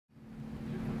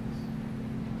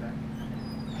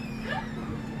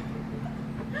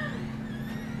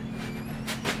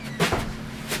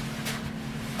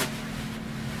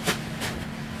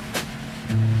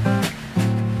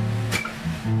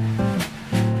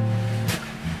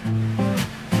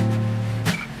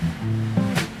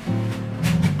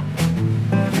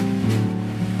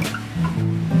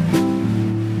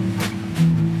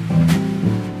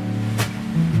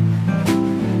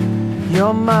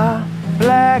You're my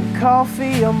black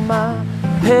coffee, you're my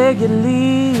Peggy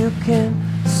Lee. You can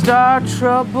start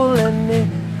trouble any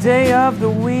day of the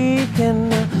week,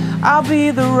 and I'll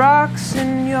be the rocks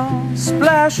in your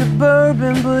splash of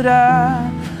bourbon. But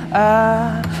I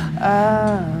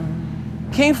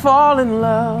can't fall in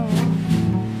love.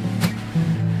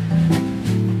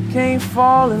 Can't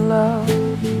fall in love.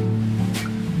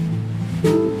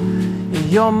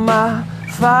 You're my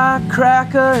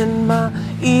firecracker and my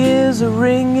ears are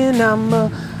ringing. I'm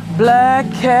a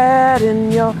black cat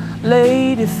in your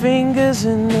lady fingers,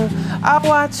 and I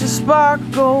watch a spark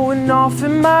going off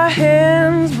in my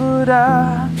hands. But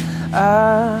I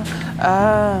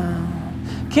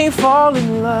can't fall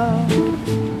in love.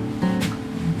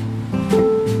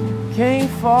 Can't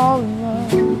fall in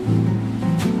love.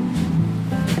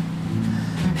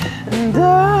 And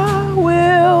I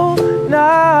will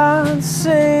not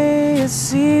say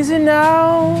it's easy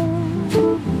now,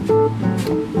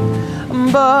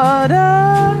 but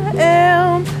I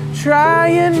am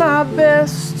trying my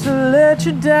best to let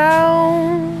you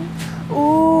down.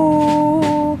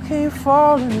 Ooh, can't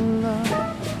fall in love.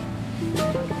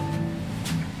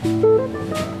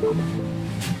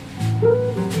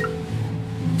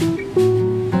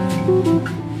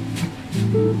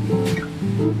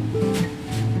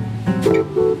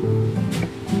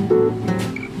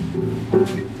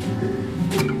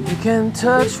 You can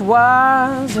touch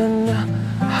wires and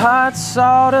hot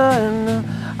solder, and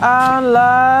our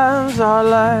lives are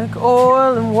like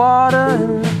oil and water,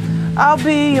 and I'll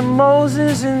be your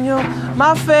Moses and you're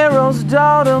my Pharaoh's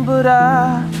daughter. But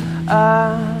I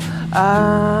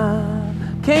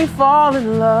can't fall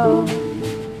in love.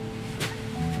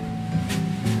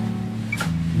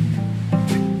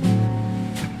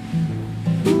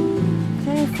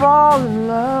 Can't fall in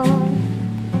love.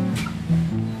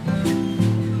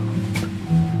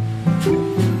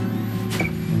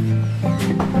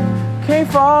 Can't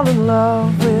fall in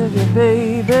love with you,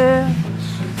 baby.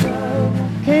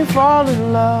 Can't fall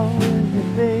in love with you,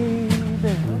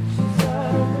 baby.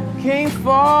 Can't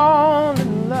fall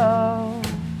in love.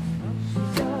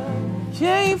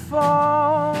 Can't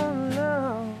fall.